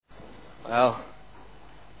Well,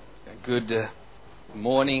 good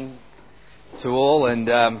morning to all, and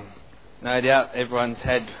no doubt everyone's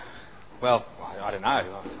had, well, I don't know,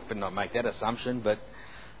 I could not make that assumption, but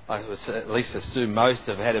I would at least assume most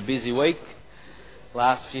have had a busy week,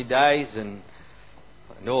 last few days, and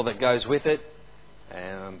all that goes with it,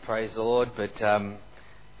 and praise the Lord, but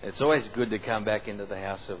it's always good to come back into the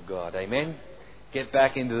house of God, amen? Get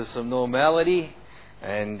back into some normality,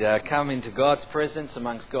 and come into God's presence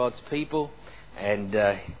amongst God's people and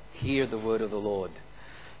hear the word of the Lord.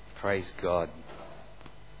 Praise God.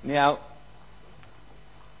 Now,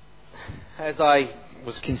 as I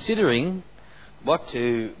was considering what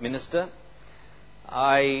to minister,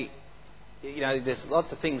 there's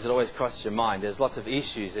lots of things that always cross your mind. There's lots of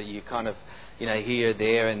issues that you kind of, hear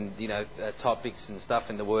there, and topics and stuff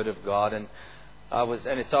in the Word of God, and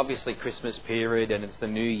it's obviously Christmas period, and it's the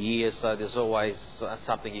New Year, so there's always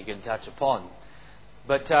something you can touch upon.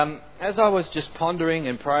 But as I was just pondering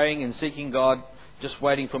and praying and seeking God, just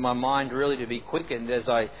waiting for my mind really to be quickened, as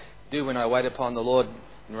I do when I wait upon the Lord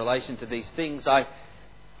in relation to these things, I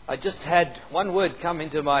just had one word come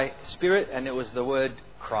into my spirit, and it was the word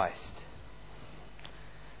Christ.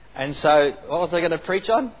 And so, what was I going to preach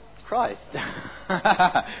on? Christ.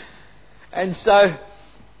 And so,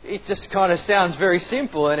 it just kind of sounds very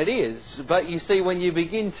simple, and it is. But you see, when you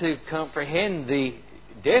begin to comprehend the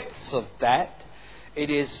depths of that, it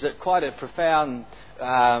is quite a profound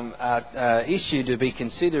issue to be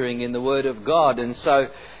considering in the Word of God. And so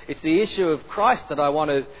it's the issue of Christ that I want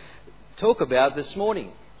to talk about this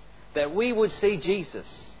morning. That we would see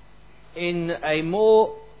Jesus in a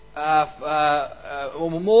more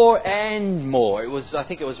and more. I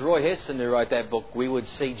think it was Roy Heston who wrote that book, We Would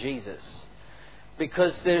See Jesus.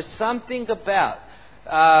 Because there's something about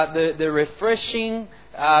the refreshing,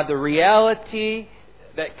 the reality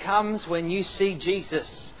that comes when you see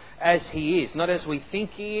Jesus as He is. Not as we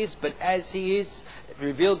think He is, but as He is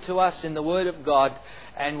revealed to us in the Word of God.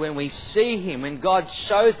 And when we see Him, when God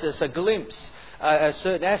shows us a glimpse, a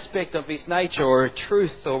certain aspect of His nature or a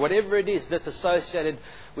truth or whatever it is that's associated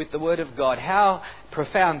with the Word of God, how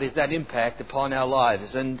profound is that impact upon our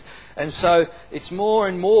lives? And so it's more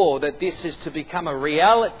and more that this is to become a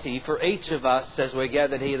reality for each of us as we're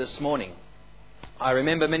gathered here this morning. I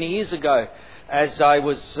remember many years ago, as I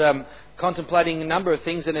was contemplating a number of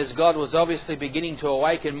things, and as God was obviously beginning to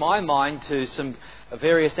awaken my mind to some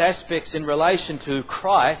various aspects in relation to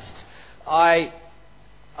Christ, I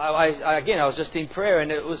was just in prayer, and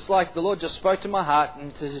it was like the Lord just spoke to my heart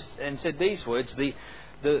and said these words. And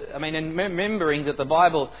remembering that the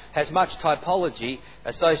Bible has much typology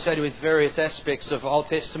associated with various aspects of Old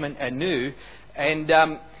Testament and New, and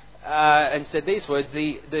said these words: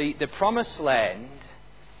 the promised land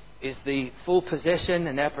is the full possession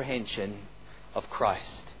and apprehension of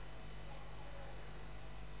Christ.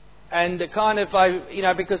 And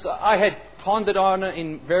because I had pondered on it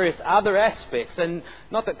in various other aspects, and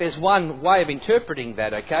not that there's one way of interpreting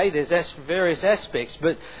that, okay? There's various aspects,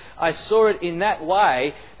 but I saw it in that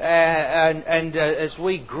way, and as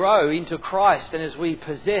we grow into Christ and as we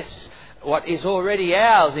possess what is already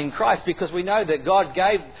ours in Christ, because we know that God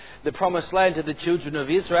gave the promised land to the children of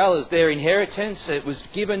Israel as their inheritance. It was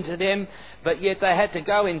given to them, but yet they had to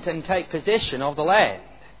go in and take possession of the land.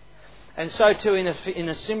 And so too, in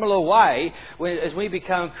a similar way, as we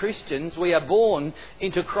become Christians, we are born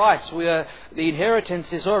into Christ. The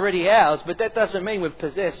inheritance is already ours, but that doesn't mean we've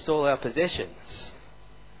possessed all our possessions.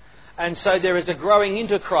 And so there is a growing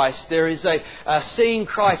into Christ. There is a seeing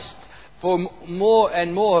Christ for more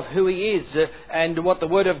and more of who He is and what the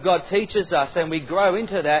Word of God teaches us. And we grow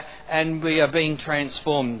into that, and we are being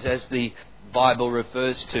transformed, as the Bible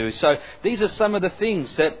refers to. So these are some of the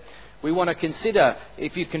things that we want to consider.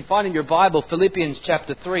 If you can find in your Bible, Philippians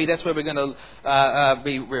chapter 3, that's where we're going to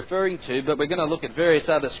be referring to, but we're going to look at various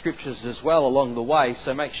other scriptures as well along the way,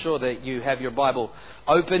 so make sure that you have your Bible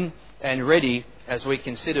open and ready as we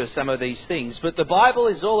consider some of these things. But the Bible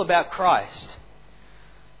is all about Christ.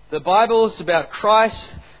 The Bible is about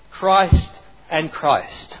Christ, Christ and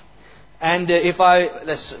Christ. And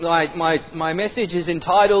my message is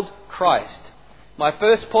entitled Christ. My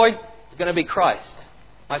first point is going to be Christ.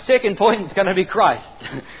 My second point is going to be Christ.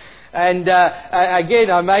 And again,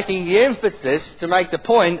 I'm making the emphasis to make the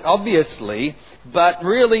point, obviously, but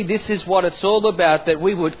really this is what it's all about, that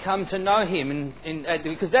we would come to know Him,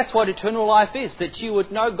 because that's what eternal life is, that you would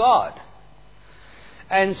know God.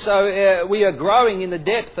 And so we are growing in the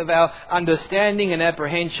depth of our understanding and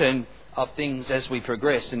apprehension of things as we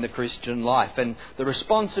progress in the Christian life. And the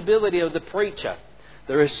responsibility of the preacher,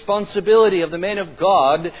 the responsibility of the man of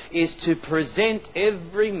God, is to present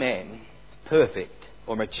every man perfect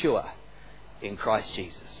or mature in Christ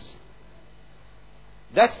Jesus.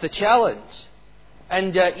 That's the challenge.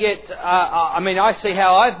 And yet, I see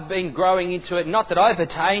how I've been growing into it. Not that I've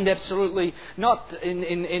attained, absolutely not,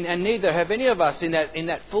 and neither have any of us in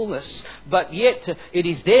that fullness. But yet, it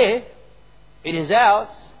is there. It is ours.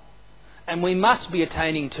 And we must be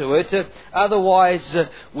attaining to it. Otherwise,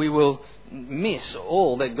 we will miss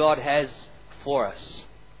all that God has for us.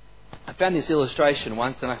 I found this illustration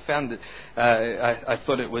once, and I found that I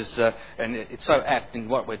thought it was, and it's so apt in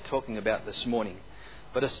what we're talking about this morning.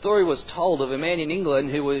 But a story was told of a man in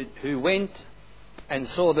England who went and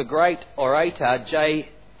saw the great orator J.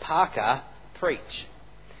 Parker preach.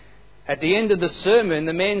 At the end of the sermon,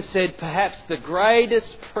 the man said, "Perhaps the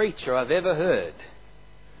greatest preacher I've ever heard."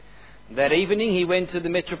 That evening he went to the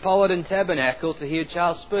Metropolitan Tabernacle to hear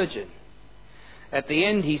Charles Spurgeon. At the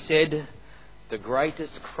end he said, "The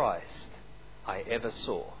greatest Christ I ever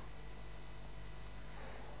saw."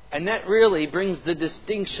 And that really brings the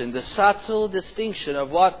distinction, the subtle distinction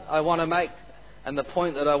of what I want to make and the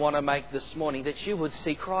point that I want to make this morning, that you would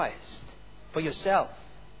see Christ for yourself.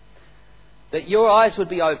 That your eyes would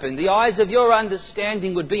be opened, the eyes of your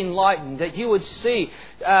understanding would be enlightened, that you would see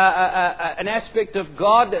an aspect of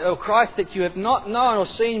God or Christ that you have not known or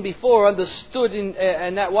seen before, understood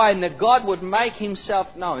in that way, and that God would make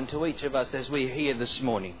Himself known to each of us as we hear this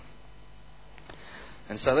morning.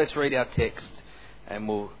 And so let's read our text, and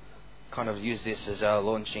we'll kind of use this as our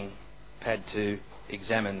launching pad to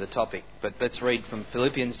examine the topic. But let's read from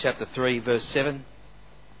Philippians chapter 3, verse 7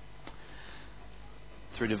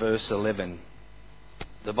 through to verse 11.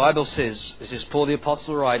 The Bible says, this is Paul the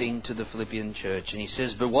Apostle writing to the Philippian church, and he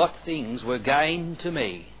says, "But what things were gain to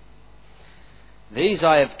me, these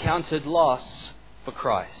I have counted loss for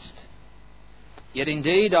Christ. Yet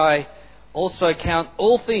indeed I also count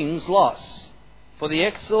all things loss for the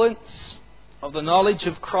excellence of the knowledge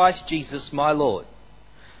of Christ Jesus my Lord,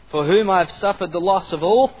 for whom I have suffered the loss of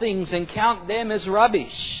all things and count them as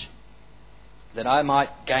rubbish, that I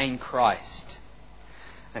might gain Christ,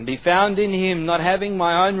 and be found in Him, not having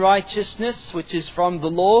my own righteousness, which is from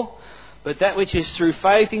the law, but that which is through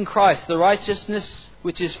faith in Christ, the righteousness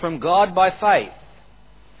which is from God by faith,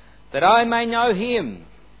 that I may know Him,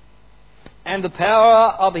 and the power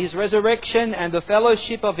of His resurrection, and the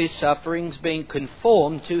fellowship of His sufferings, being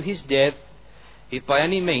conformed to His death, if by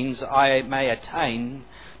any means I may attain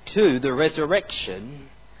to the resurrection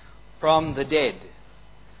from the dead."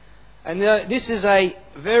 And this is a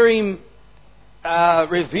very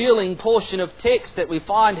revealing portion of text that we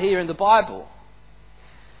find here in the Bible.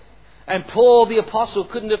 And Paul the Apostle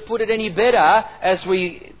couldn't have put it any better as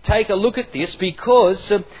we take a look at this,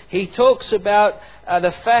 because he talks about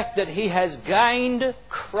the fact that he has gained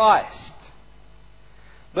Christ.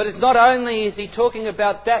 But it's not only is he talking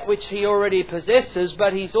about that which he already possesses,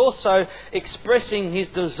 but he's also expressing his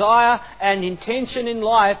desire and intention in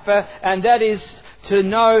life, and that is to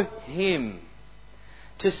know Him,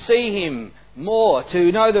 to see Him more,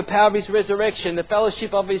 to know the power of His resurrection, the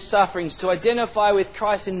fellowship of His sufferings, to identify with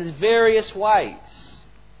Christ in various ways.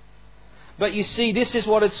 But you see, this is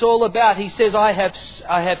what it's all about. He says, I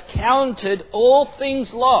have counted all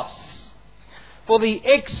things loss for the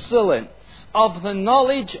excellence of the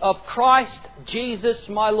knowledge of Christ Jesus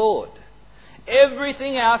my Lord.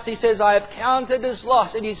 Everything else, he says, I have counted as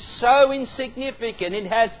loss. It is so insignificant. It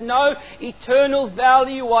has no eternal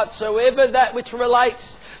value whatsoever, that which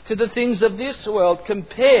relates to the things of this world,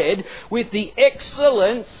 compared with the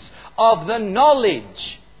excellence of the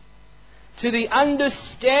knowledge, to the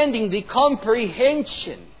understanding, the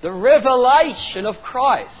comprehension, the revelation of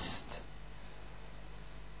Christ.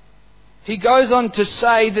 He goes on to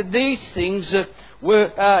say that these things were,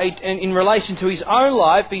 in relation to his own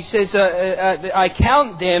life, he says, I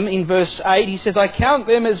count them, in verse 8, he says, I count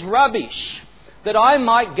them as rubbish, that I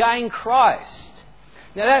might gain Christ.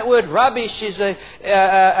 Now that word rubbish is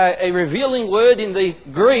a revealing word in the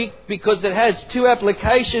Greek, because it has two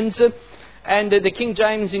applications, and the King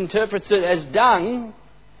James interprets it as dung.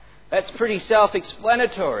 That's pretty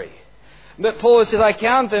self-explanatory. But Paul says, I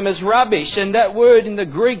count them as rubbish. And that word in the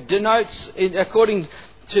Greek denotes, according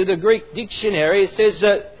to the Greek dictionary, it says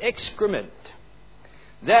excrement.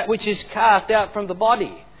 That which is cast out from the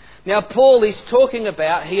body. Now Paul is talking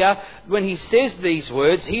about here, when he says these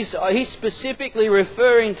words, he's specifically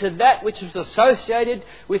referring to that which was associated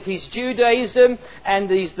with his Judaism and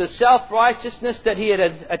the self-righteousness that he had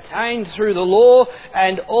attained through the law,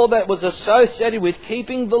 and all that was associated with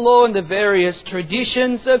keeping the law, and the various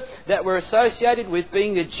traditions that were associated with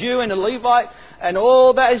being a Jew and a Levite, and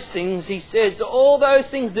all those things. He says, all those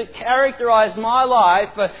things that characterize my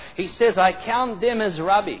life, he says, I count them as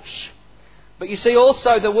rubbish, But you see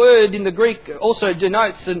also the word in the Greek also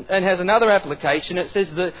denotes and has another application. It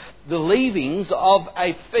says the leavings of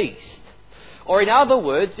a feast. Or in other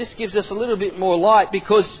words, this gives us a little bit more light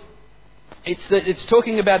because it's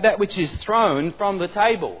talking about that which is thrown from the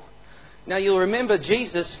table. Now you'll remember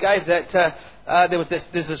Jesus gave that,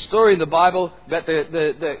 there's a story in the Bible about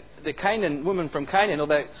the Canaan woman from Canaan, or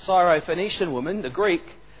that Syro-Phoenician woman, the Greek,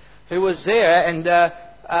 who was there, and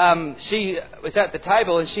she was at the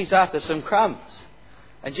table and she's after some crumbs.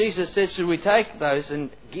 And Jesus said, should we take those and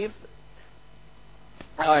give?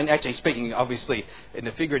 And actually speaking obviously in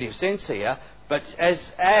the figurative sense here, but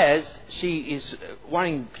as she is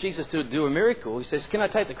wanting Jesus to do a miracle, he says, can I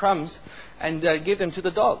take the crumbs and give them to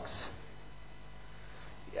the dogs?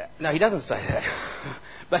 No, he doesn't say that.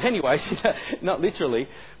 But anyway, not literally.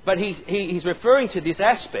 But he's referring to this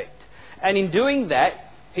aspect. And in doing that,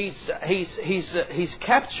 he's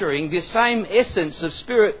capturing this same essence of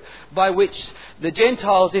spirit by which the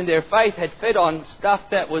Gentiles in their faith had fed on stuff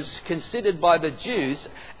that was considered by the Jews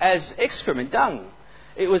as excrement, dung.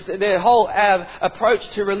 It was their whole approach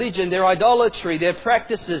to religion, their idolatry, their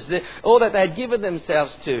practices, all that they had given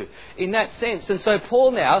themselves to in that sense. And so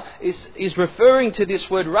Paul now is referring to this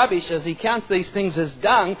word rubbish as he counts these things as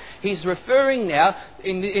dung. He's referring now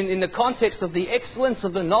in the context of the excellence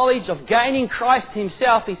of the knowledge of gaining Christ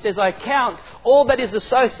himself. He says, I count all that is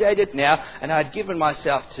associated now and I had given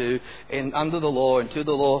myself to and under the law and to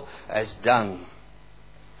the law as dung.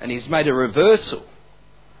 And he's made a reversal.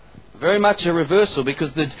 Very much a reversal,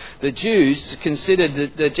 because the Jews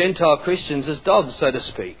considered the Gentile Christians as dogs, so to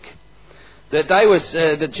speak. That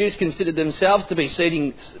the Jews considered themselves to be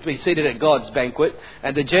seated at God's banquet,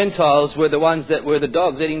 and the Gentiles were the ones that were the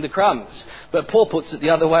dogs eating the crumbs. But Paul puts it the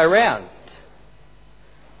other way around.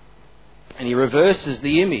 And he reverses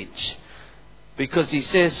the image, because he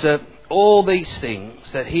says all these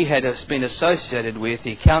things that he had been associated with,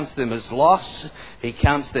 he counts them as loss, he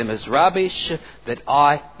counts them as rubbish, that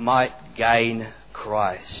I might gain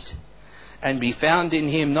Christ and be found in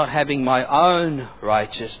him, not having my own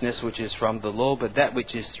righteousness which is from the law, but that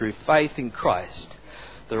which is through faith in Christ,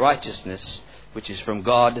 the righteousness which is from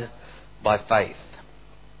God by faith.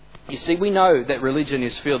 You see, we know that religion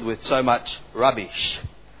is filled with so much rubbish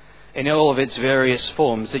in all of its various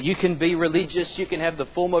forms, that you can be religious, you can have the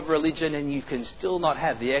form of religion, and you can still not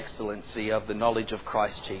have the excellency of the knowledge of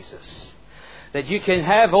Christ Jesus. That you can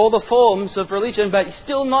have all the forms of religion but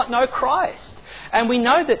still not know Christ. And we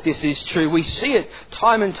know that this is true. We see it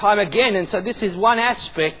time and time again. And so this is one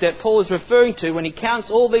aspect that Paul is referring to when he counts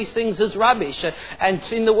all these things as rubbish. And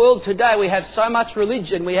in the world today we have so much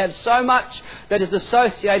religion. We have so much that is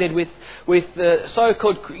associated with the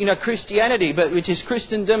so-called Christianity, but which is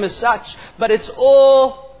Christendom as such. But it's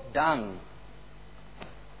all dung.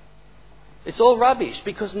 It's all rubbish,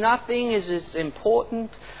 because nothing is as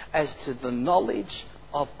important as to the knowledge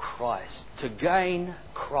of Christ, to gain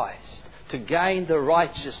Christ, to gain the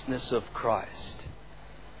righteousness of Christ.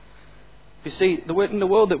 You see, in the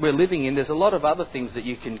world that we're living in, there's a lot of other things that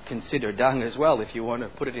you can consider dung as well, if you want to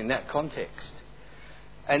put it in that context.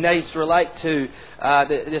 And these relate to,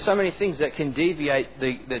 there's so many things that can deviate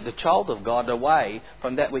the child of God away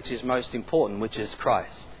from that which is most important, which is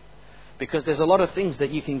Christ. Because there's a lot of things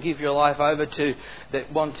that you can give your life over to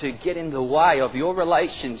that want to get in the way of your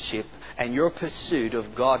relationship and your pursuit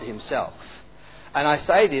of God himself. And I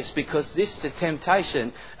say this because this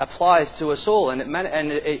temptation applies to us all, and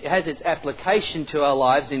it has its application to our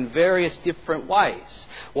lives in various different ways.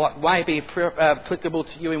 What may be applicable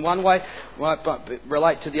to you in one way might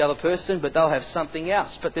relate to the other person, but they'll have something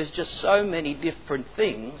else. But there's just so many different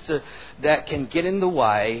things that can get in the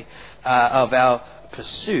way of our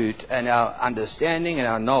pursuit and our understanding and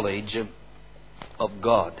our knowledge of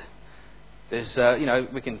God. There's,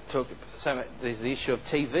 we can talk. There's the issue of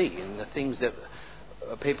TV and the things that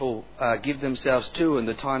people give themselves to, and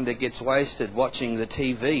the time that gets wasted watching the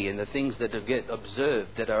TV, and the things that get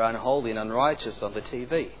observed that are unholy and unrighteous on the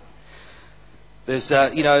TV. There's,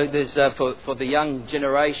 for the young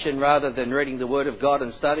generation, rather than reading the Word of God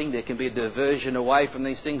and studying, there can be a diversion away from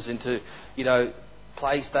these things into,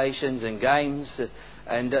 PlayStations and games.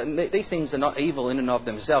 And these things are not evil in and of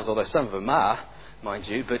themselves, although some of them are, mind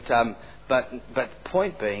you. But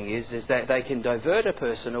point being is that they can divert a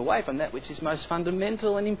person away from that which is most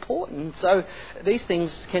fundamental and important. So these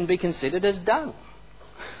things can be considered as dung.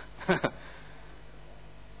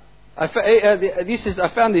 I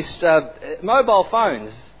found this mobile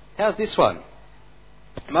phones. How's this one?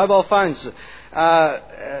 Mobile phones.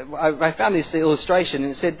 I found this illustration,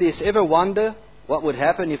 and it said this: ever wonder what would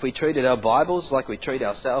happen if we treated our Bibles like we treat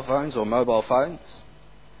our cell phones or mobile phones?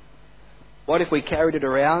 What if we carried it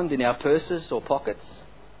around in our purses or pockets?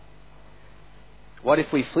 What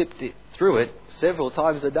if we flipped it through it several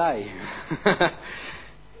times a day?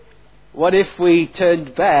 What if we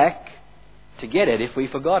turned back to get it if we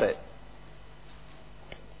forgot it?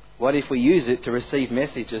 What if we use it to receive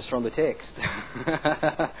messages from the text?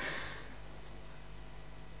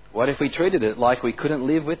 What if we treated it like we couldn't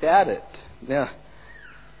live without it? Now,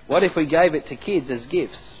 what if we gave it to kids as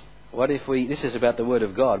gifts? What if we... This is about the Word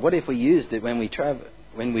of God. What if we used it when we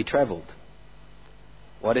travelled?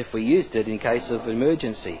 What if we used it in case of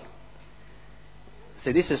emergency?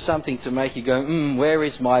 So this is something to make you go, where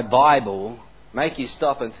is my Bible? Make you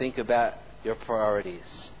stop and think about your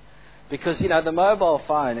priorities. Because, the mobile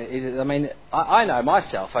phone, I know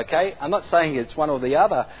myself, okay? I'm not saying it's one or the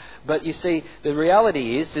other. But you see, the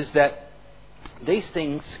reality is that these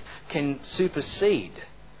things can supersede.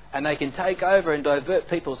 And they can take over and divert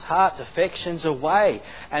people's hearts, affections away.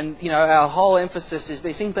 And, our whole emphasis is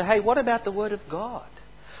these things. But hey, what about the Word of God?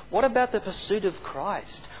 What about the pursuit of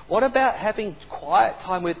Christ? What about having quiet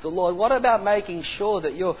time with the Lord? What about making sure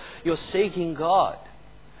that you're seeking God?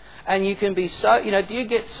 And you can be so, are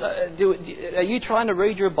you trying to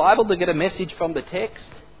read your Bible to get a message from the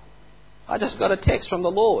text? I just got a text from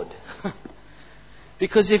the Lord.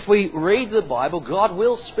 Because if we read the Bible, God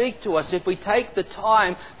will speak to us. If we take the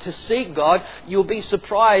time to seek God, you'll be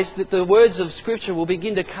surprised that the words of Scripture will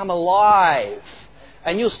begin to come alive.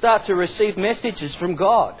 And you'll start to receive messages from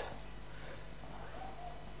God.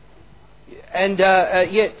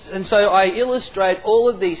 And so I illustrate all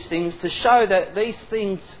of these things to show that these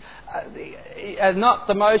things are not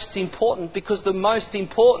the most important, because the most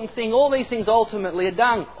important thing, all these things ultimately are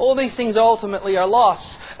dung. All these things ultimately are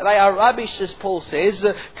loss. They are rubbish, as Paul says,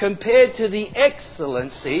 compared to the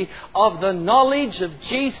excellency of the knowledge of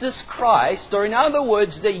Jesus Christ. Or in other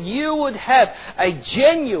words, that you would have a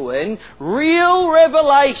genuine, real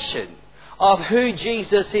revelation of who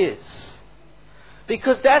Jesus is.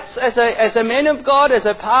 Because that's, as a man of God, as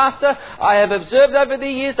a pastor, I have observed over the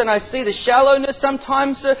years, and I see the shallowness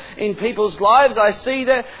sometimes in people's lives. I see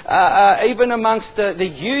that even amongst the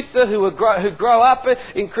youth who grow up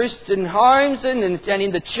in Christian homes and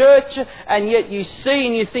in the church, and yet you see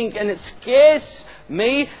and you think, and it scares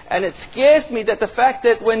me that the fact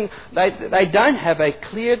that when they don't have a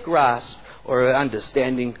clear grasp or an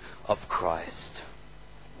understanding of Christ.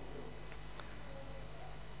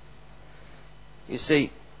 You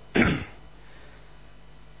see, we're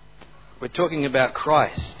talking about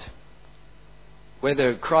Christ.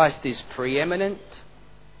 Whether Christ is preeminent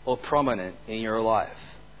or prominent in your life.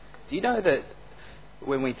 Do you know that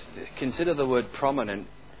when we consider the word prominent,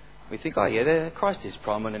 we think, Christ is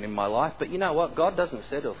prominent in my life. But you know what? God doesn't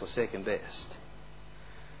settle for second best.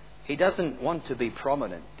 He doesn't want to be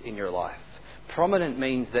prominent in your life. Prominent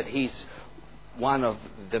means that He's one of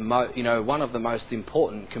the most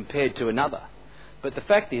important compared to another. But the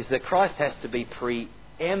fact is that Christ has to be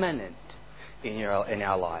preeminent in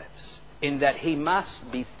our lives, in that He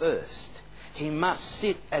must be first. He must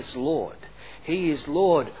sit as Lord. He is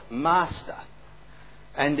Lord, Master.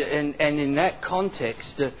 And in that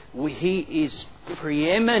context, He is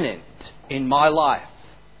preeminent in my life.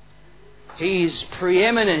 He is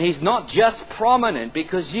preeminent. He's not just prominent,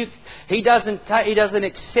 because He doesn't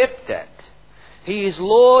accept that. He is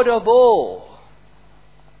Lord of all.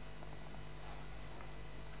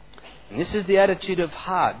 And this is the attitude of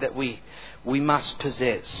heart that we must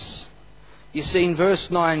possess. You see, in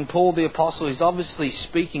verse 9, Paul the Apostle is obviously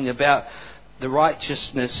speaking about the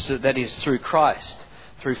righteousness that is through Christ,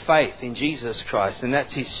 through faith in Jesus Christ. And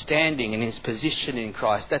that's his standing and his position in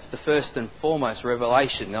Christ. That's the first and foremost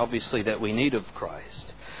revelation, obviously, that we need of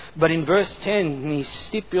Christ. But in verse 10, he's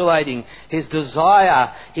stipulating his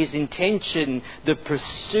desire, his intention, the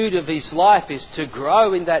pursuit of his life is to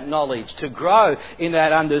grow in that knowledge, to grow in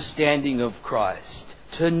that understanding of Christ,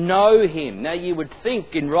 to know Him. Now you would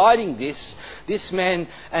think in writing this man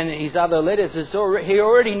and his other letters, he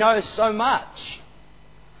already knows so much.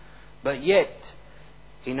 But yet,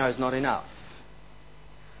 he knows not enough.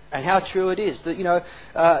 And how true it is that,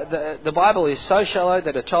 the Bible is so shallow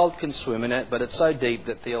that a child can swim in it, but it's so deep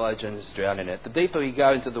that theologians drown in it. The deeper you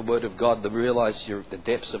go into the Word of God, the realise the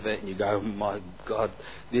depths of it, and you go, oh my God,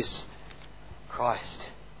 this Christ.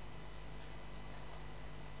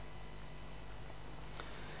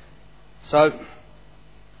 So,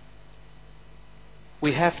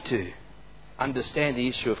 we have to understand the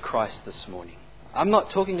issue of Christ this morning. I'm not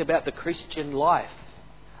talking about the Christian life.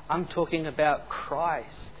 I'm talking about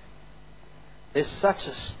Christ. There's such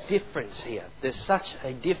a difference here. There's such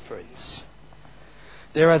a difference.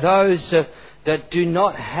 There are those that do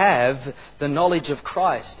not have the knowledge of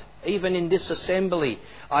Christ. Even in this assembly,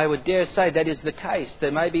 I would dare say that is the case.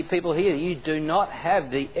 There may be people here, you do not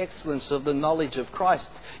have the excellence of the knowledge of Christ.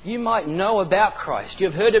 You might know about Christ.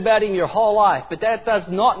 You've heard about Him your whole life, but that does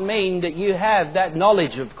not mean that you have that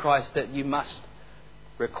knowledge of Christ that you must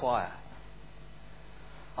require.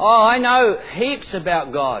 Oh, I know heaps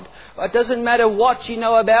about God. It doesn't matter what you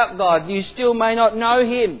know about God, you still may not know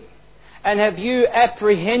Him. And have you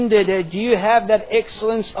apprehended it? Do you have that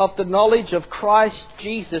excellence of the knowledge of Christ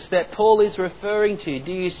Jesus that Paul is referring to?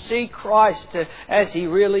 Do you see Christ as He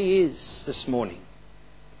really is this morning?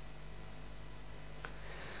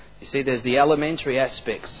 You see, there's the elementary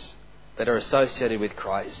aspects that are associated with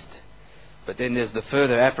Christ. But then there's the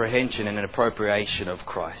further apprehension and appropriation of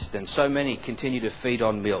Christ. And so many continue to feed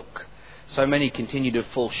on milk. So many continue to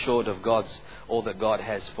fall short of all that God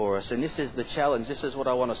has for us. And this is the challenge. This is what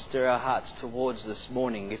I want to stir our hearts towards this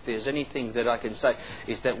morning. If there's anything that I can say,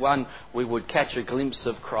 is that one, we would catch a glimpse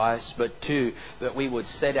of Christ, but two, that we would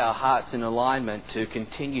set our hearts in alignment to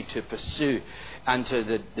continue to pursue unto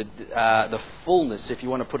the fullness, if you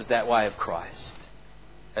want to put it that way, of Christ,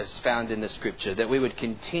 as found in the Scripture, that we would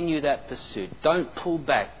continue that pursuit. Don't pull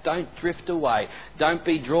back, don't drift away, don't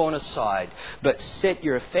be drawn aside, but set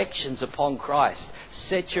your affections upon Christ.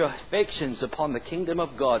 Set your affections upon the kingdom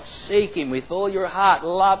of God. Seek Him with all your heart,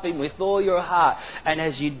 love Him with all your heart, and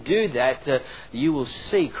as you do that, you will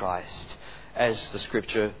see Christ as the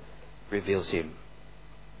Scripture reveals Him.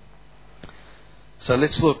 So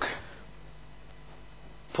let's look.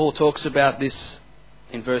 Paul talks about this.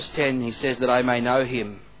 In verse 10, he says that I may know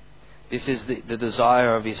Him. This is the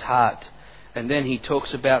desire of his heart. And then he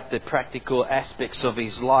talks about the practical aspects of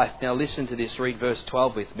his life. Now listen to this. Read verse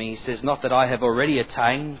 12 with me. He says, not that I have already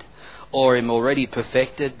attained or am already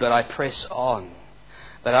perfected, but I press on,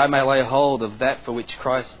 that I may lay hold of that for which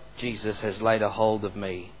Christ Jesus has laid a hold of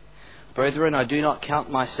me. Brethren, I do not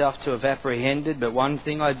count myself to have apprehended, but one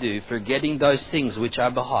thing I do, forgetting those things which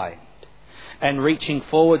are behind, and reaching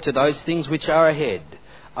forward to those things which are ahead,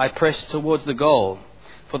 I press towards the goal,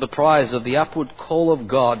 for the prize of the upward call of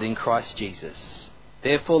God in Christ Jesus.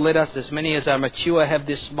 Therefore let us, as many as are mature, have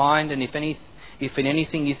this mind, and if in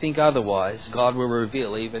anything you think otherwise, God will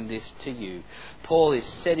reveal even this to you. Paul is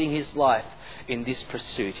setting his life in this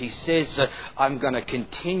pursuit. He says, I'm going to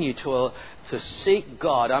continue to seek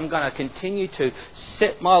God. I'm going to continue to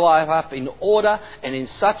set my life up in order and in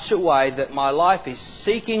such a way that my life is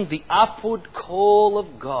seeking the upward call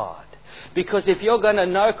of God. Because if you're going to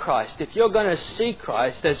know Christ, if you're going to see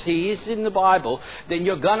Christ as He is in the Bible, then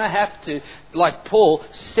you're going to have to, like Paul,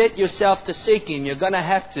 set yourself to seek Him. You're going to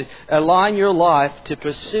have to align your life to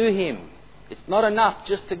pursue Him. It's not enough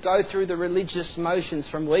just to go through the religious motions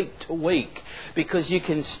from week to week, because you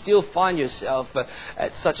can still find yourself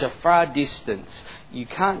at such a far distance. You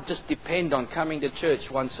can't just depend on coming to church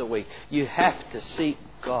once a week. You have to seek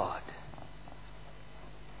God.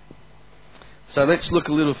 So let's look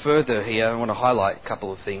a little further here. I want to highlight a couple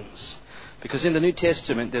of things. Because in the New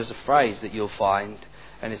Testament there's a phrase that you'll find,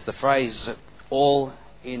 and it's the phrase, all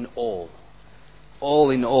in all. All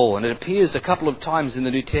in all. And it appears a couple of times in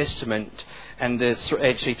the New Testament, and there's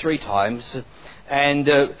actually 3 times. And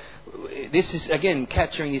this is, again,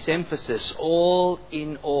 capturing this emphasis, all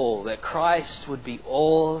in all, that Christ would be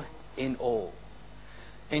all in all.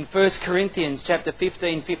 In 1 Corinthians chapter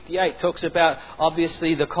 15:58 talks about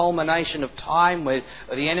obviously the culmination of time where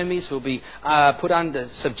the enemies will be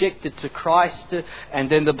subjected to Christ, and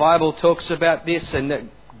then the Bible talks about this, and that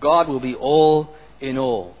God will be all in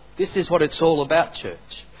all. This is what it's all about,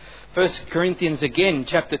 church. 1 Corinthians again,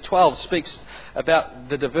 chapter 12, speaks about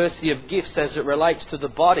the diversity of gifts as it relates to the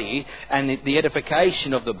body and the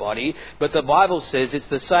edification of the body. But the Bible says it's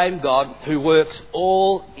the same God who works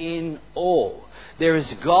all in all. There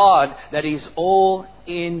is God that is all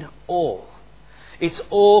in all. It's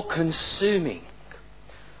all consuming.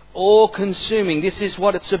 All consuming. This is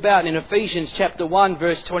what it's about. In Ephesians chapter 1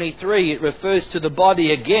 verse 23, it refers to the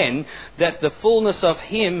body again, that the fullness of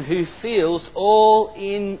Him who fills all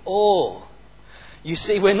in all. You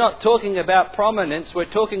see, we're not talking about prominence, we're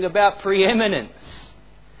talking about preeminence.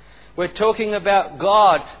 We're talking about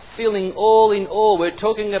God filling all in all. We're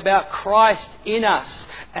talking about Christ in us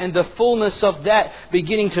and the fullness of that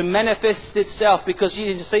beginning to manifest itself, because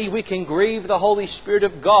you see, we can grieve the Holy Spirit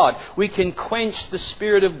of God. We can quench the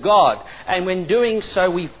Spirit of God. And when doing so,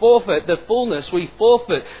 we forfeit the fullness. We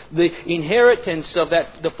forfeit the inheritance of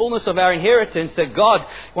that, the fullness of our inheritance that God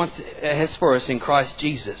has for us in Christ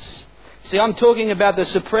Jesus. See, I'm talking about the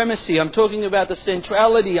supremacy. I'm talking about the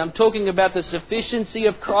centrality. I'm talking about the sufficiency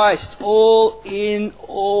of Christ, all in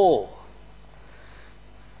all.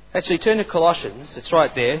 Actually, turn to Colossians. It's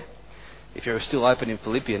right there. If you're still open in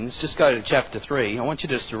Philippians, just go to chapter 3. I want you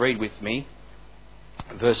just to read with me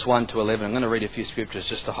verse 1 to 11. I'm going to read a few scriptures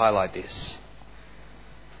just to highlight this.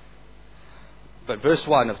 But verse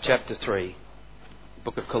 1 of chapter 3,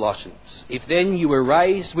 book of Colossians. If then you were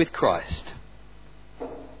raised with Christ,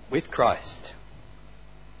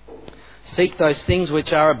 seek those things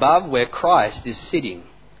which are above, where Christ is sitting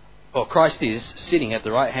at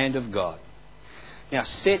the right hand of God. Now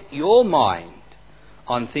set your mind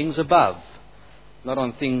on things above, not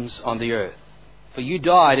on things on the earth. For you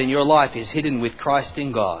died, and your life is hidden with Christ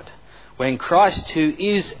in God. When Christ, who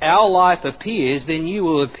is our life, appears, then you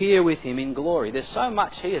will appear with him in glory. There's so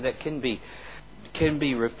much here that can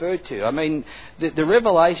be referred to. I mean, the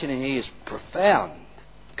revelation in here is profound.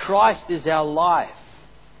 Christ is our life.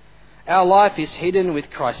 Our life is hidden with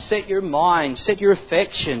Christ. Set your mind, set your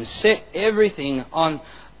affection, set everything on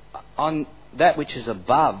that which is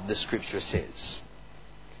above, the Scripture says.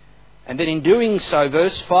 And then in doing so,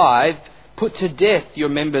 verse 5, put to death your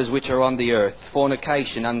members which are on the earth: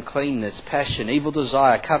 fornication, uncleanness, passion, evil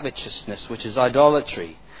desire, covetousness, which is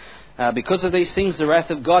idolatry. Because of these things the wrath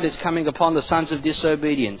of God is coming upon the sons of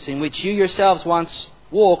disobedience, in which you yourselves once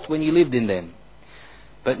walked when you lived in them.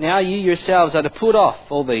 But now you yourselves are to put off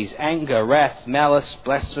all these: anger, wrath, malice,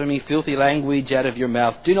 blasphemy, filthy language out of your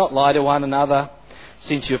mouth. Do not lie to one another,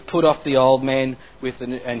 since you have put off the old man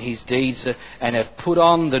and his deeds, and have put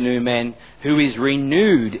on the new man, who is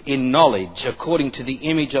renewed in knowledge according to the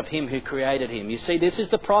image of him who created him. You see, this is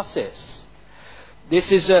the process.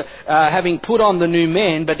 This is having put on the new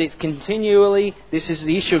man, but it's continually, this is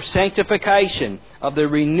the issue of sanctification, of the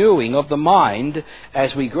renewing of the mind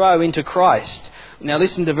as we grow into Christ. Now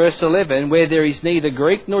listen to verse 11, where there is neither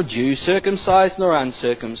Greek nor Jew, circumcised nor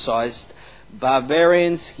uncircumcised,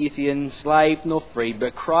 barbarian, Scythian, slave nor free,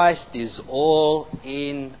 but Christ is all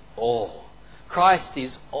in all. Christ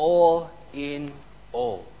is all in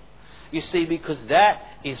all. You see, because that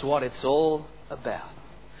is what it's all about.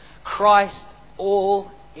 Christ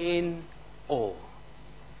all in all.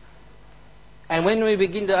 And when we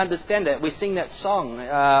begin to understand that, we sing that song.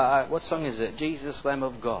 What song is it? Jesus, Lamb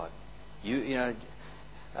of God. You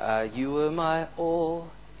are my all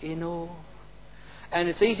in all. And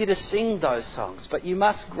it's easy to sing those songs, but you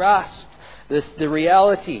must grasp the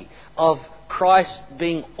reality of Christ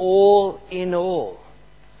being all in all,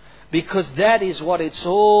 because that is what it's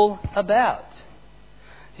all about.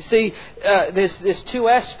 You see, there's two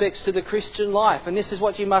aspects to the Christian life, and this is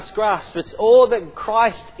what you must grasp. It's all that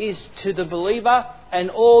Christ is to the believer, and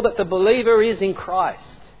all that the believer is in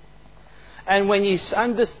Christ. And when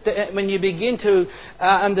you begin to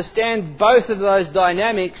understand both of those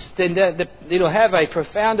dynamics, then it'll have a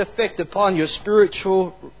profound effect upon your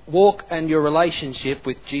spiritual walk and your relationship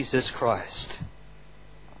with Jesus Christ.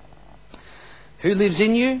 Who lives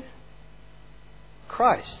in you?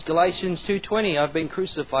 Christ. Galatians 2:20, I've been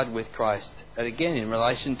crucified with Christ. And again, in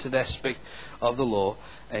relation to the aspect of the law.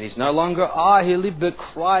 And it's no longer I who live, but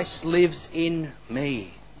Christ lives in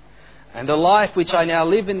me. And the life which I now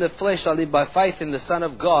live in the flesh, I live by faith in the Son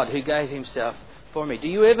of God who gave himself for me. Do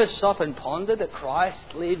you ever stop and ponder that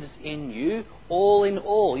Christ lives in you? All in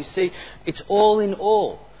all. You see, it's all in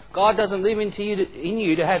all. God doesn't live in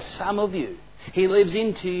you to have some of you. He lives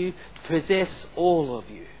into you to possess all of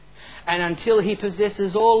you. And until He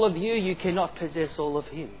possesses all of you, you cannot possess all of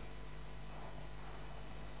Him.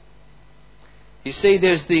 You see,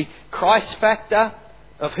 there's the Christ factor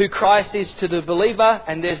of who Christ is to the believer,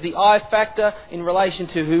 and there's the I factor in relation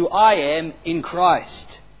to who I am in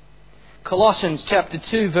Christ. Colossians chapter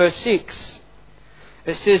 2 verse 6.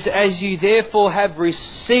 It says, as you therefore have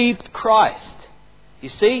received Christ. You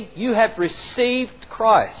see, you have received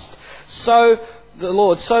Christ. So the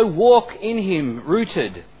Lord, so walk in Him,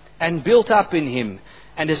 rooted and built up in Him,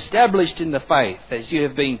 and established in the faith, as you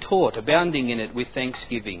have been taught, abounding in it with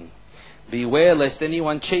thanksgiving. Beware lest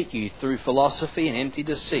anyone cheat you through philosophy and empty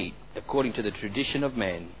deceit, according to the tradition of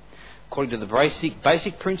man, according to the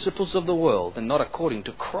basic principles of the world, and not according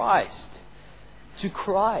to Christ. To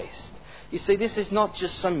Christ. You see, this is not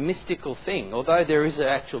just some mystical thing, although there is an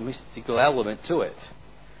actual mystical element to it.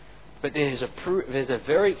 But there's a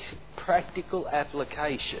very practical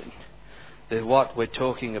application to what we're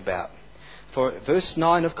talking about. For verse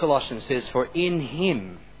 9 of Colossians says, for in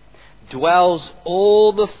Him dwells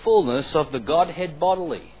all the fullness of the Godhead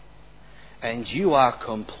bodily, and you are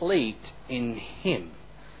complete in Him,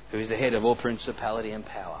 who is the head of all principality and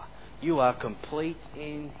power. You are complete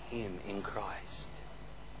in Him, in Christ.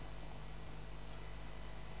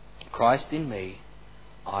 Christ in me,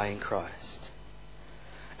 I in Christ.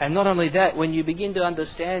 And not only that, when you begin to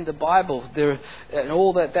understand the Bible and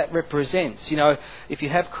all that represents, if you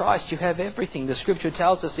have Christ, you have everything. The Scripture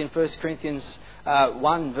tells us in 1 Corinthians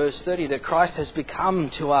 1 verse 30 that Christ has become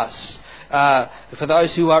to us, for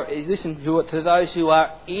those who are, to those who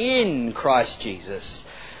are in Christ Jesus,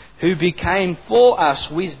 who became for us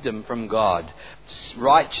wisdom from God,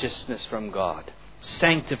 righteousness from God,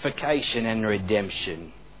 sanctification and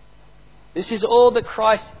redemption. This is all that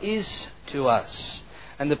Christ is to us.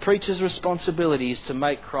 And the preacher's responsibility is to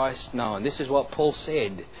make Christ known. This is what Paul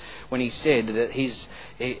said when he said that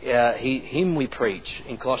him we preach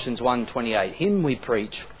in Colossians 1:28. Him we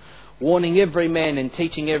preach, warning every man and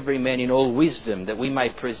teaching every man in all wisdom, that we may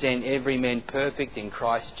present every man perfect in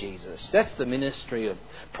Christ Jesus. That's the ministry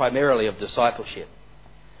primarily of discipleship.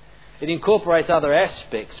 It incorporates other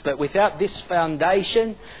aspects, but without this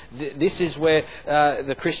foundation, this is where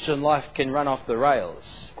the Christian life can run off the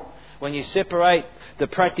rails. When you separate the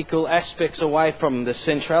practical aspects away from the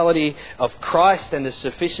centrality of Christ and the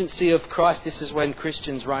sufficiency of Christ, this is when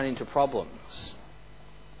Christians run into problems.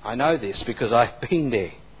 I know this because I've been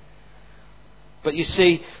there. But you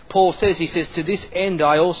see, Paul says, to this end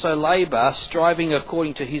I also labour, striving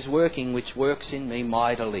according to his working, which works in me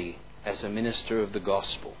mightily as a minister of the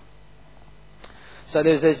gospel. So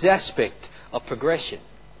there's this aspect of progression.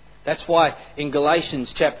 That's why in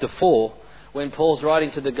Galatians chapter 4, when Paul's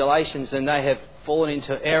writing to the Galatians and they have fallen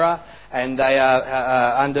into error and they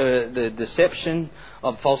are under the deception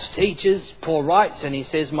of false teachers, Paul writes and he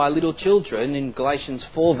says, my little children, in Galatians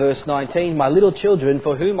 4 verse 19, my little children,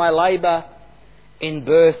 for whom I labour in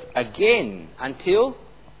birth again until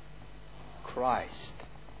Christ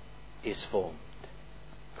is formed.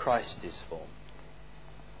 Christ is formed.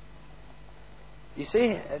 You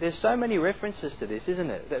see, there's so many references to this, isn't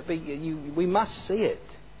it? That we must see it.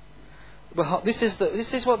 This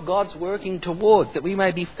is what God's working towards, that we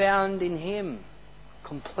may be found in Him,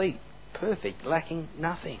 complete, perfect, lacking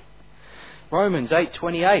nothing. Romans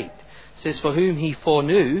 8:28 says, for whom He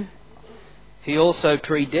foreknew, He also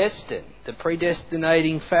predestined. The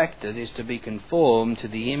predestinating factor is to be conformed to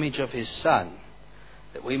the image of His Son,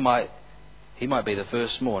 that He might be the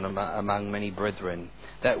firstborn among many brethren.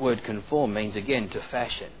 That word conform means again to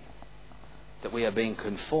fashion. That we are being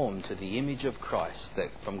conformed to the image of Christ,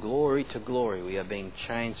 that from glory to glory we are being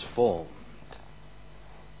transformed.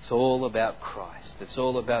 It's all about Christ. It's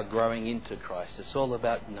all about growing into Christ. It's all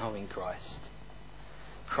about knowing Christ.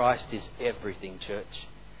 Christ is everything, church.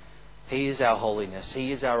 He is our holiness.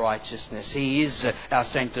 He is our righteousness. He is our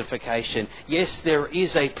sanctification. Yes, there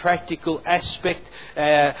is a practical aspect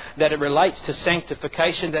that it relates to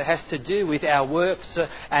sanctification that has to do with our works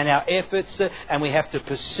and our efforts, and we have to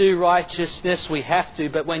pursue righteousness. We have to.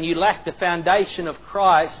 But when you lack the foundation of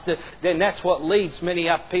Christ, then that's what leads many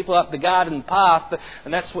people up the garden path,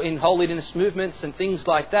 and that's in holiness movements and things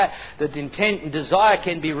like that. The intent and desire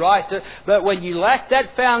can be right, but when you lack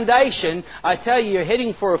that foundation, I tell you, you're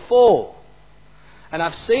heading for a fall. And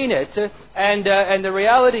I've seen it, and the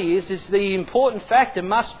reality is the important factor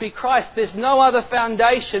must be Christ. There's no other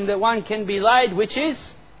foundation that one can be laid, which is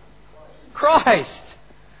Christ.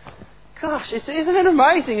 Gosh, isn't it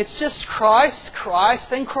amazing? It's just Christ,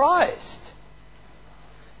 Christ and Christ.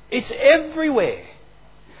 It's everywhere.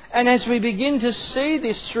 And as we begin to see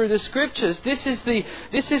this through the Scriptures, this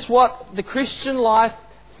is what the Christian life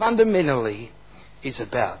fundamentally is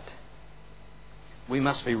about. We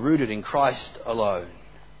must be rooted in Christ alone.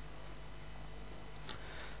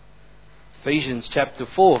 Ephesians chapter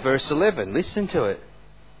 4 verse 11. Listen to it.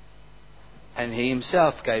 And He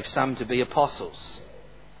Himself gave some to be apostles,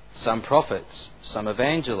 some prophets, some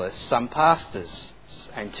evangelists, some pastors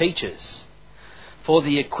and teachers, for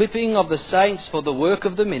the equipping of the saints for the work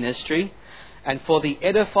of the ministry and for the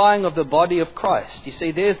edifying of the body of Christ. You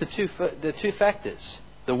see, there's the two factors.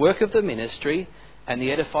 The work of the ministry and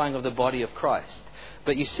the edifying of the body of Christ.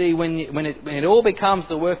 But you see, when it all becomes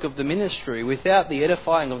the work of the ministry without the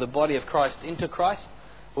edifying of the body of Christ into Christ,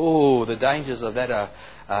 the dangers of that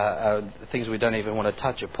are things we don't even want to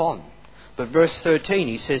touch upon. But verse 13,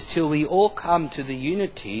 he says, till we all come to the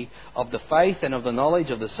unity of the faith and of the knowledge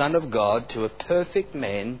of the Son of God, to a perfect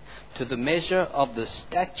man, to the measure of the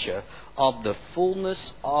stature of the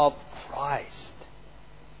fullness of Christ.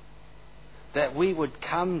 That we would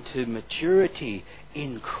come to maturity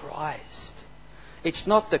in Christ. It's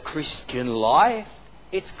not the Christian life,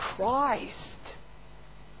 it's Christ.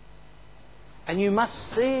 And you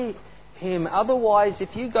must see Him. Otherwise,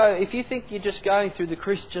 if you think you're just going through the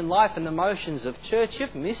Christian life and the motions of church,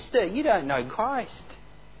 you've missed it. You don't know Christ.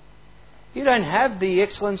 You don't have the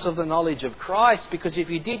excellence of the knowledge of Christ, because if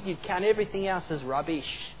you did, you'd count everything else as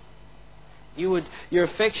rubbish. Your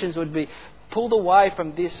affections would be pulled away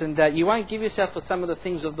from this and that. You won't give yourself for some of the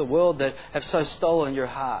things of the world that have so stolen your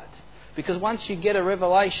heart. Because once you get a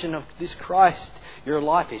revelation of this Christ, your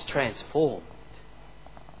life is transformed.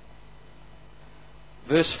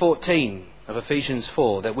 Verse 14 of Ephesians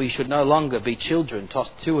 4, that we should no longer be children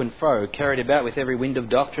tossed to and fro, carried about with every wind of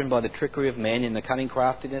doctrine by the trickery of men in the cunning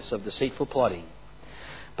craftiness of deceitful plotting.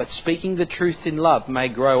 But speaking the truth in love may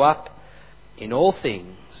grow up in all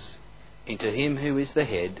things into Him who is the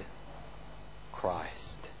head, Christ.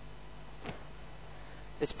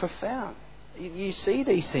 It's profound. You see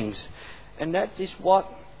these things, and that is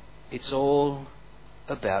what it's all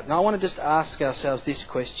about. Now I want to just ask ourselves this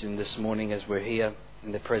question this morning as we're here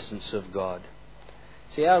in the presence of God.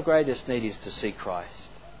 See, our greatest need is to see Christ.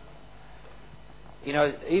 You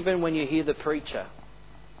know, even when you hear the preacher,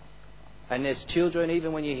 and as children,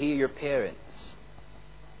 even when you hear your parents,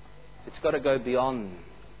 it's got to go beyond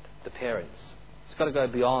the parents. It's got to go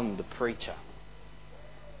beyond the preacher.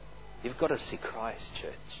 You've got to see Christ,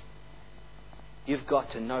 church. You've got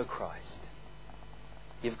to know Christ.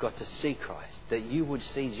 You've got to see Christ. That you would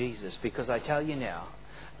see Jesus. Because I tell you now,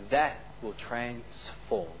 that will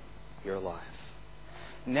transform your life.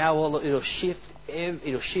 Now it'll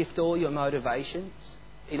shift all your motivations.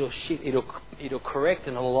 It'll correct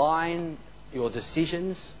and align your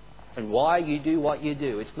decisions and why you do what you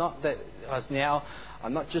do. It's not that now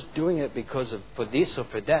I'm not just doing it for this or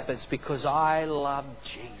for that, but it's because I love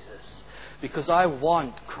Jesus. Because I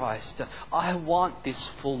want Christ. I want this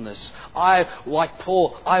fullness. Like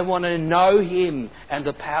Paul, I want to know Him and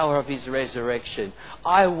the power of His resurrection.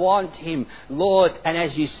 I want Him, Lord. And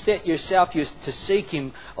as you set yourself to seek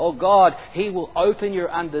Him, oh God, He will open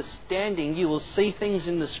your understanding. You will see things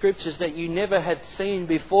in the Scriptures that you never had seen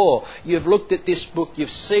before. You've looked at this book, you've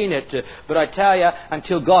seen it. But I tell you,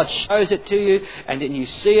 until God shows it to you and then you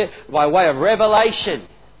see it by way of revelation,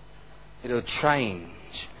 it'll change.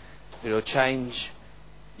 It'll change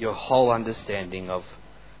your whole understanding of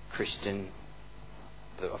Christianity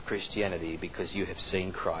because you have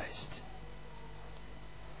seen Christ.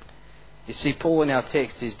 You see, Paul in our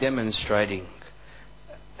text is demonstrating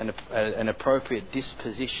an appropriate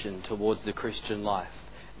disposition towards the Christian life.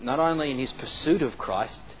 Not only in his pursuit of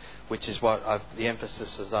Christ, which is the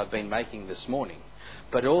emphasis as I've been making this morning,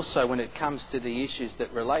 but also when it comes to the issues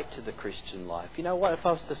that relate to the Christian life. You know what, if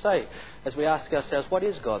I was to say, as we ask ourselves, what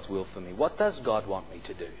is God's will for me? What does God want me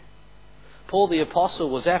to do? Paul the Apostle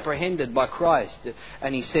was apprehended by Christ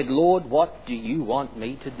and he said, Lord, what do you want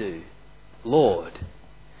me to do? Lord.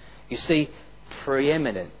 You see,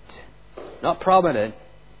 preeminent. Not prominent,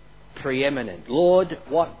 preeminent. Lord,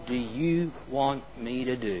 what do you want me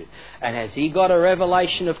to do? And as he got a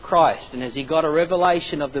revelation of Christ and as he got a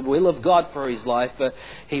revelation of the will of God for his life,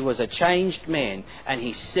 he was a changed man and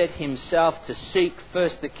he set himself to seek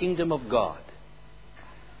first the kingdom of God.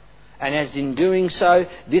 And as in doing so,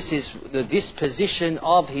 this is the disposition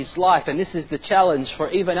of his life. And this is the challenge for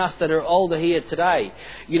even us that are older here today.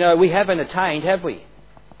 You know, we haven't attained, have we?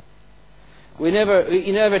 You're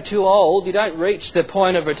never too old. You don't reach the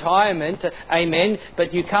point of retirement, amen.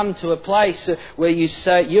 But you come to a place where you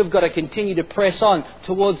say you've got to continue to press on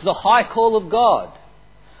towards the high call of God.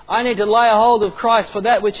 I need to lay a hold of Christ for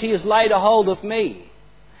that which He has laid a hold of me.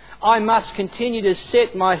 I must continue to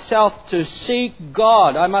set myself to seek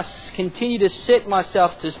God. I must continue to set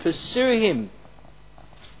myself to pursue Him.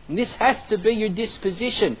 And this has to be your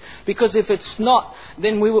disposition. Because if it's not,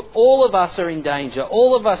 then all of us are in danger.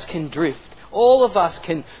 All of us can drift. All of us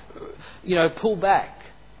can, pull back.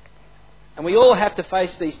 And we all have to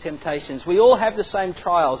face these temptations. We all have the same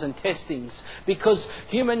trials and testings. Because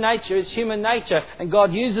human nature is human nature. And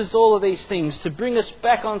God uses all of these things to bring us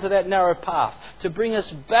back onto that narrow path. To bring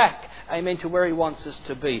us back, amen, to where He wants us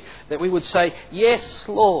to be. That we would say, yes,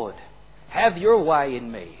 Lord, have your way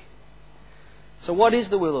in me. So what is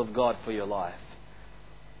the will of God for your life?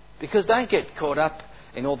 Because don't get caught up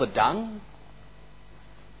in all the dung.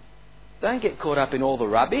 Don't get caught up in all the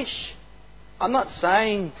rubbish. I'm not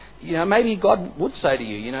saying, maybe God would say to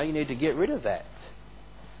you, you need to get rid of that.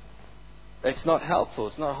 It's not helpful.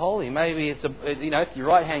 It's not holy. Maybe it's if your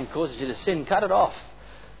right hand causes you to sin, cut it off.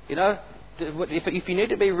 If you need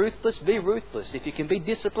to be ruthless, be ruthless. If you can be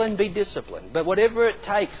disciplined, be disciplined. But whatever it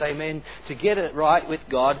takes, amen, to get it right with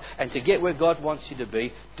God and to get where God wants you to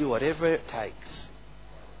be, do whatever it takes.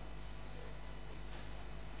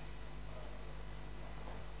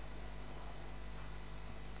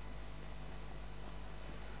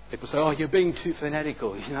 People say, oh, you're being too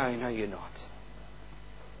fanatical. No, you're not.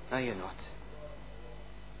 No, you're not.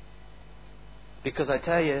 Because I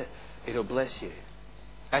tell you, it'll bless you.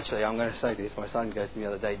 Actually, I'm going to say this. My son goes to me the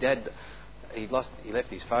other day, Dad, he left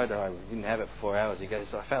his photo. I didn't have it for 4 hours. He goes,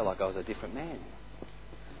 I felt like I was a different man.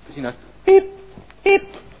 Because, beep, beep,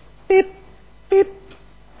 beep, beep.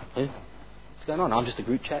 What's going on? I'm just a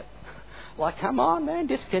group chat. Like, come on, man,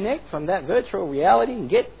 disconnect from that virtual reality and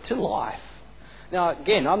get to life. Now,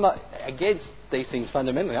 again, I'm not against these things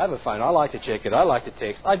fundamentally. I have a phone. I like to check it. I like to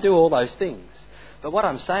text. I do all those things. But what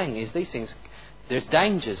I'm saying is these things, there's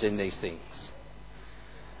dangers in these things.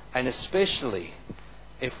 And especially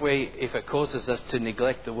if it causes us to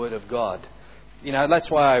neglect the Word of God. That's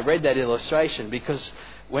why I read that illustration, because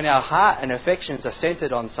when our heart and affections are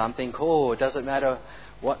centered on something, it doesn't matter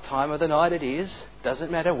what time of the night it is,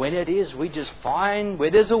 doesn't matter when it is, we just find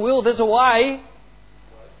where there's a will, there's a way.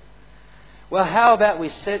 Well, how about we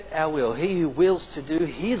set our will? He who wills to do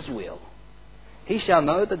His will, he shall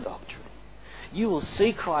know the doctrine. You will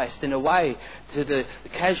see Christ in a way to the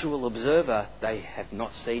casual observer, they have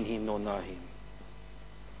not seen Him nor know Him.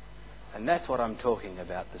 And that's what I'm talking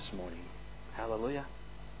about this morning. Hallelujah.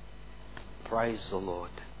 Praise the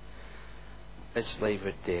Lord. Let's leave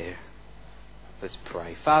it there. Let's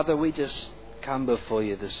pray. Father, we just come before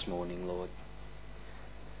You this morning, Lord.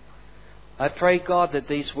 I pray, God, that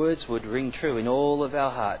these words would ring true in all of our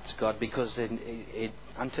hearts, God, because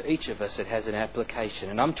unto each of us it has an application.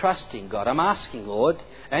 And I'm trusting, God, I'm asking, Lord,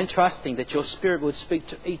 and trusting that Your Spirit would speak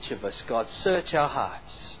to each of us, God. Search our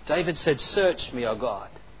hearts. David said, search me, O God,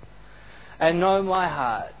 and know my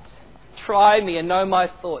heart. Try me and know my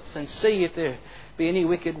thoughts, and see if there be any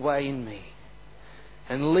wicked way in me,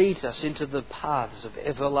 and lead us into the paths of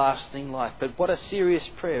everlasting life. But what a serious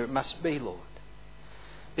prayer it must be, Lord.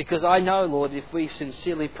 Because I know, Lord, if we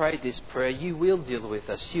sincerely prayed this prayer, You will deal with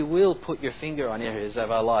us. You will put Your finger on areas of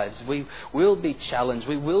our lives. We will be challenged.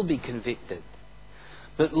 We will be convicted.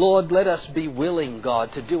 But Lord, let us be willing,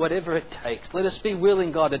 God, to do whatever it takes. Let us be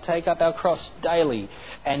willing, God, to take up our cross daily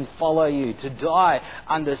and follow You, to die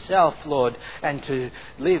unto self, Lord, and to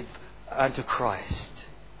live unto Christ.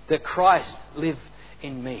 That Christ live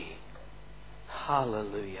in me.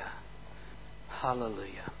 Hallelujah.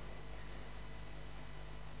 Hallelujah.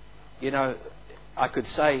 I could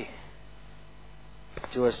say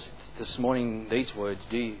to us this morning these words,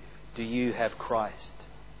 do you have Christ?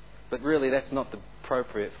 But really that's not the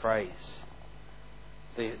appropriate phrase.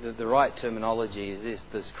 The right terminology is this: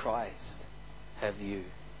 does Christ have you?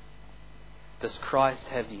 Does Christ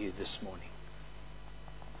have you this morning?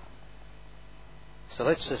 So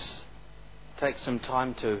let's just take some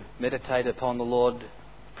time to meditate upon the Lord,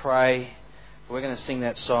 pray. We're going to sing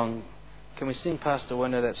that song. Can we sing, Pastor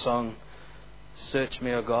Werner, that song, Search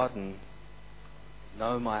Me, O God, and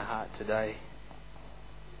Know My Heart today?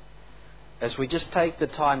 As we just take the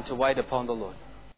time to wait upon the Lord.